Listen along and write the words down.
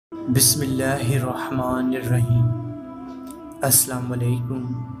बिस्मिल्लाहिर्रहमानिर्रहीम। अस्सलाम वालेकुम।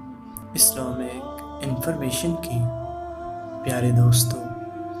 इस्लामिक इंफॉर्मेशन की प्यारे दोस्तों,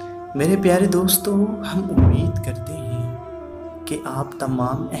 मेरे प्यारे दोस्तों, हम उम्मीद करते हैं कि आप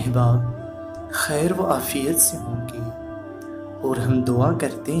तमाम अहबाब खैर व आफियत से होंगे और हम दुआ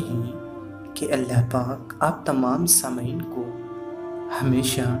करते हैं कि अल्लाह पाक आप तमाम सामीन को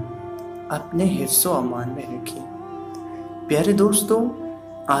हमेशा अपने हिफ्ज़ व अमान में रखें। प्यारे दोस्तों,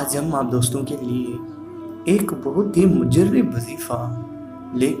 आज हम आप दोस्तों के लिए एक बहुत ही मुजर्रब वजीफ़ा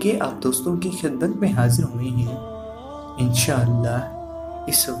लेके आप दोस्तों की खिदमत में हाजिर हुए हैं। इंशाअल्लाह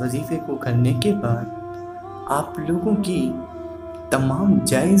इस वजीफ़े को करने के बाद आप लोगों की तमाम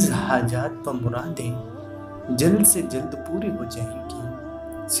जायज़ हाजात व मुरादें जल्द से जल्द पूरी हो जाएंगी,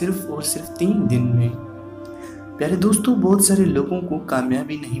 सिर्फ़ और सिर्फ 3 दिन में। प्यारे दोस्तों, बहुत सारे लोगों को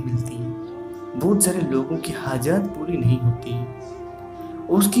कामयाबी नहीं मिलती, बहुत सारे लोगों की हाजात पूरी नहीं होती।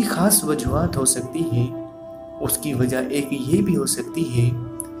 उसकी ख़ास वजूहात हो सकती है। उसकी वजह एक ये भी हो सकती है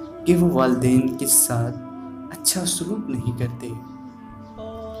कि वो वालिदैन के साथ अच्छा सलूक नहीं करते।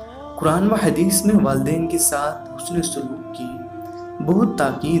 कुरान व हदीस में वालिदैन के साथ हुस्न सलूक की बहुत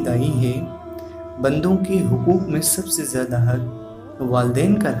ताकीद आई है। बंदों के हुकूक में सबसे ज़्यादा हक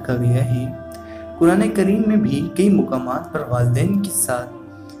वालिदैन का रखा गया है। कुरान करीम में भी कई मुकामात पर वालिदैन के साथ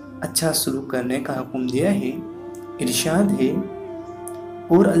अच्छा सलूक करने का हुक्म दिया है। इरशाद है,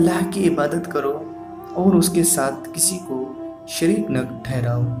 और अल्लाह की इबादत करो और उसके साथ किसी को शरीक न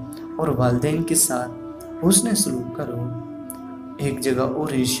ठहराओ और वालिदैन के साथ हुस्न सलूक करो। एक जगह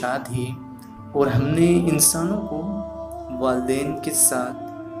और इरशाद है, और हमने इंसानों को वालिदैन के साथ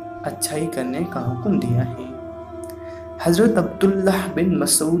अच्छाई करने का हुक्म दिया है। हज़रत अब्दुल्लाह बिन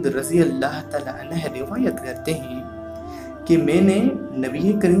मसूद रज़ी अल्लाह तआला अन्हु रिवायत करते हैं कि मैंने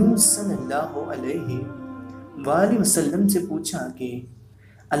नबी करीम सल्लल्लाहु अलैहि वसल्लम से पूछा कि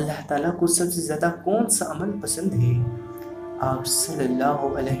अल्लाह ताला को सबसे ज़्यादा कौन सा अमल पसंद है। आप सल्लल्लाहु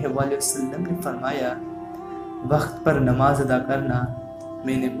अलैहि वसल्लम ने फरमाया, वक्त पर नमाज अदा करना।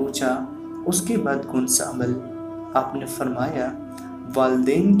 मैंने पूछा, उसके बाद कौन सा अमल? आपने फरमाया,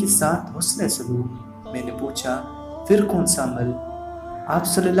 वालिदैन के साथ हुस्न सलूक। मैंने पूछा, फिर कौन सा अमल? आप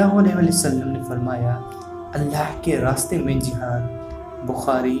सल्लल्लाहु अलैहि वसल्लम ने फरमाया, अल्लाह के रास्ते में जिहाद।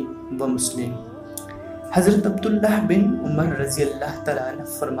 बुखारी व मुस्लिम। हज़रत अब्दुल्लाह बिन उमर रज़ी अल्लाह तआला अन्हु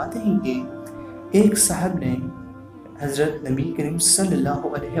फरमाते हैं कि एक साहब ने हज़रत नबी करीम सल्लल्लाहु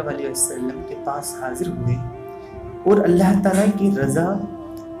अलैहि वसल्लम के पास हाजिर हुए और अल्लाह ताला की रज़ा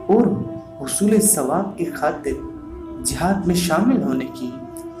और हुसूल सवाब की खातिर जिहाद में शामिल होने की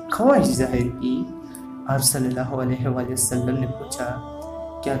ख्वाहिश ज़ाहिर की। आप सल्लल्लाहु अलैहि वसल्लम ने पूछा,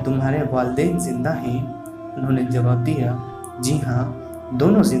 क्या तुम्हारे वालिदैन ज़िंदा हैं? उन्होंने जवाब दिया, जी हाँ,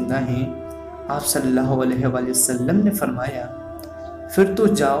 दोनों ज़िंदा हैं। आप सल्लल्लाहु अलैहि वसल्लम ने फरमाया, फिर तो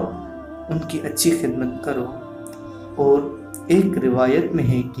जाओ उनकी अच्छी खिदमत करो। और एक रिवायत में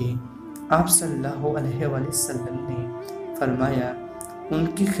है कि आप सल्लल्लाहु अलैहि वसल्लम ने फरमाया,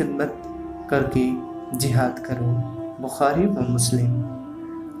 उनकी खिदमत करके जिहाद करो। बुखारी व मुस्लिम।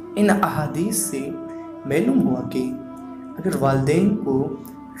 इन अहादीस से मालूम हुआ कि अगर वालिदैन को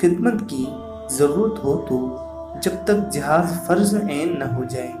खिदमत की ज़रूरत हो तो जब तक जिहाद फ़र्ज़ ऐन न हो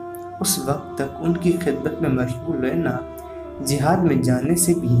जाए उस वक्त तक उनकी खिदमत में मशगूल रहना जिहाद में जाने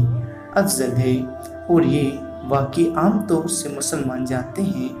से भी अफजल है। और ये वाक़ई आम तौर से मुसलमान जानते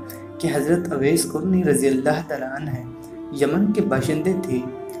हैं कि हज़रत अवैस कुरनी रज़ी अल्लाह तआला अन्हु यमन के बाशिंदे थे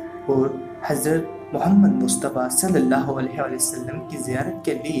और हज़रत मोहम्मद मुस्तफ़ा सल्लल्लाहु अलैहि वसल्लम की ज़ियारत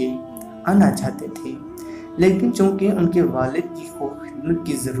के लिए आना चाहते थे, लेकिन चूँकि उनके वालिद की खिदमत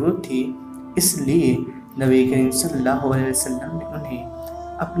की ज़रूरत थी, इसलिए नबी करीम सल्लल्लाहु अलैहि वसल्लम ने उन्हें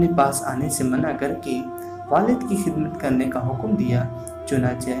अपने पास आने से मना करके वालिद की खिदमत करने का हुक्म दिया।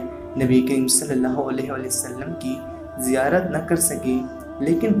 चुनांचे नबी करीम सल्लल्लाहु अलैहि वसल्लम की ज़ियारत न कर सके,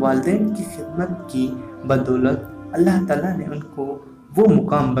 लेकिन वालिदैन की खिदमत की बदौलत अल्लाह ताला ने उनको वो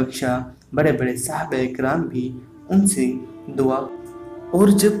मुकाम बख्शा। बड़े बड़े साहबा इकराम भी उनसे दुआ।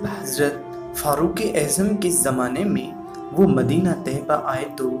 और जब हज़रत फ़ारूक आज़म के ज़माने में वो मदीना तैयबा आए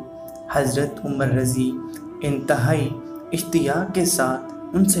तो हज़रत उमर रज़ी इंतहाई इश्तियाक के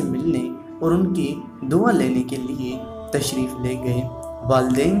साथ उनसे मिलने और उनकी दुआ लेने के लिए तशरीफ़ ले गए।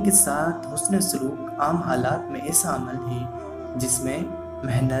 वालिदैन के साथ हुस्न सलूक आम हालात में ऐसा अमल है जिसमें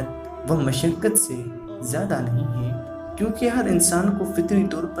मेहनत व मशक्क़त से ज़्यादा नहीं है, क्योंकि हर इंसान को फितरी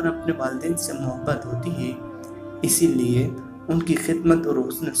तौर पर अपने वालिदैन से मोहब्बत होती है। इसीलिए उनकी खिदमत और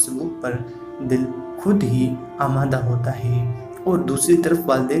हुस्न सलूक पर दिल खुद ही आमादा होता है। और दूसरी तरफ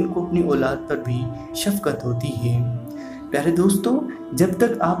वालिदैन को अपनी औलाद पर भी शफ़क़त होती है। प्यारे दोस्तों, जब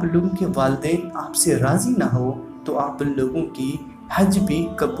तक आप लोगों के वालिदैन आपसे राज़ी ना हो तो आप लोगों की حج بھی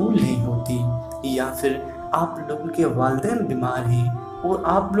قبول نہیں ہوتی، یا پھر آپ لوگوں کے والدین بیمار ہیں اور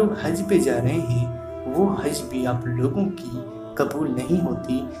آپ لوگ حج پہ جا رہے ہیں، وہ حج بھی آپ لوگوں کی قبول نہیں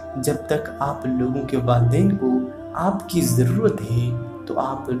ہوتی جب تک آپ لوگوں کے والدین کو آپ کی ضرورت ہے، تو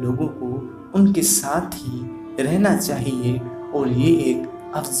آپ لوگوں کو ان کے ساتھ ہی رہنا چاہیے، اور یہ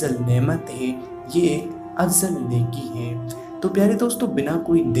ایک افضل نعمت ہے، یہ ایک افضل نیکی ہے۔ تو پیارے دوستو، بنا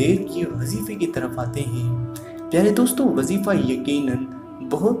کوئی دیر کیے وظیفے کی طرف آتے ہیں۔ پیارے دوستو، وظیفہ یقیناً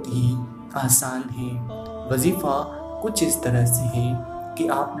بہت ہی آسان ہے۔ وظیفہ کچھ اس طرح سے ہے کہ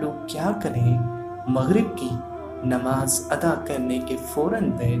آپ لوگ کیا کریں، مغرب کی نماز ادا کرنے کے فوراً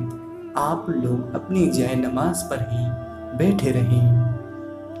بعد آپ لوگ اپنی جائے نماز پر ہی بیٹھے رہیں،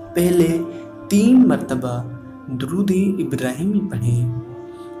 پہلے 3 مرتبہ درود ابراہیمی پڑھیں،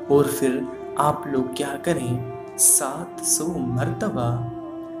 اور پھر آپ لوگ کیا کریں، 700 مرتبہ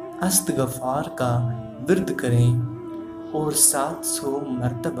استغفار کا ورد کریں، اور 700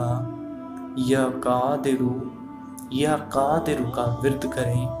 مرتبہ یا قادرو کا ورد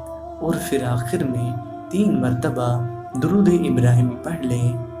کریں، اور پھر آخر میں 3 مرتبہ درود ابراہیمی پڑھ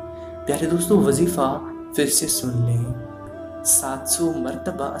لیں۔ پیارے دوستو، وظیفہ پھر سے سن لیں، 700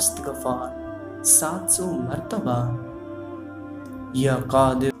 مرتبہ استغفار، 700 مرتبہ یا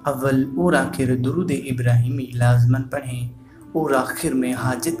قادر، اول اور آخر درود ابراہیمی لازماً پڑھیں، اور آخر میں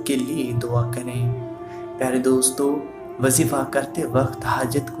حاجت کے لیے دعا کریں۔ پیارے دوستو، وظیفہ کرتے وقت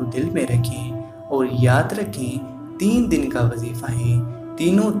حاجت کو دل میں رکھیں، اور یاد رکھیں 3 دن کا وظیفہ ہے،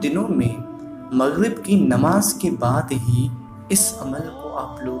 تینوں دنوں میں مغرب کی نماز کے بعد ہی اس عمل کو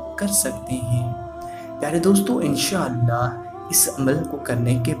آپ لوگ کر سکتے ہیں۔ پیارے دوستو، انشاءاللہ اس عمل کو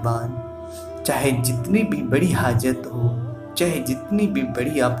کرنے کے بعد چاہے جتنی بھی بڑی حاجت ہو، چاہے جتنی بھی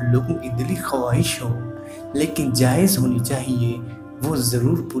بڑی آپ لوگوں کی دلی خواہش ہو، لیکن جائز ہونی چاہیے، وہ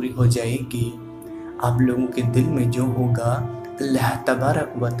ضرور پوری ہو جائے گی۔ آپ لوگوں کے دل میں جو ہوگا، اللہ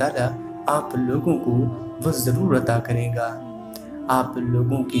تبارک و تعالی آپ لوگوں کو وہ ضرور عطا کرے گا۔ آپ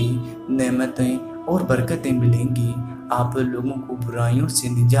لوگوں کی نعمتیں اور برکتیں ملیں گی، آپ لوگوں کو برائیوں سے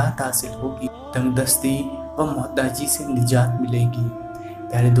نجات حاصل ہوگی، تنگدستی و محتاجی سے نجات ملے گی۔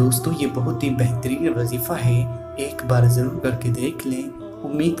 پیارے دوستو، یہ بہت ہی بہترین وظیفہ ہے، ایک بار ضرور کر کے دیکھ لیں۔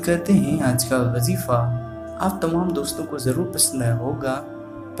 امید کرتے ہیں آج کا وظیفہ آپ تمام دوستوں کو ضرور پسند آیا ہوگا۔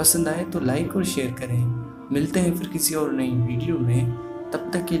 پسند آئے تو لائک اور شیئر کریں۔ ملتے ہیں پھر کسی اور نئی ویڈیو میں،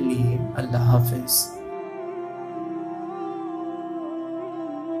 تب تک کے لیے اللہ حافظ۔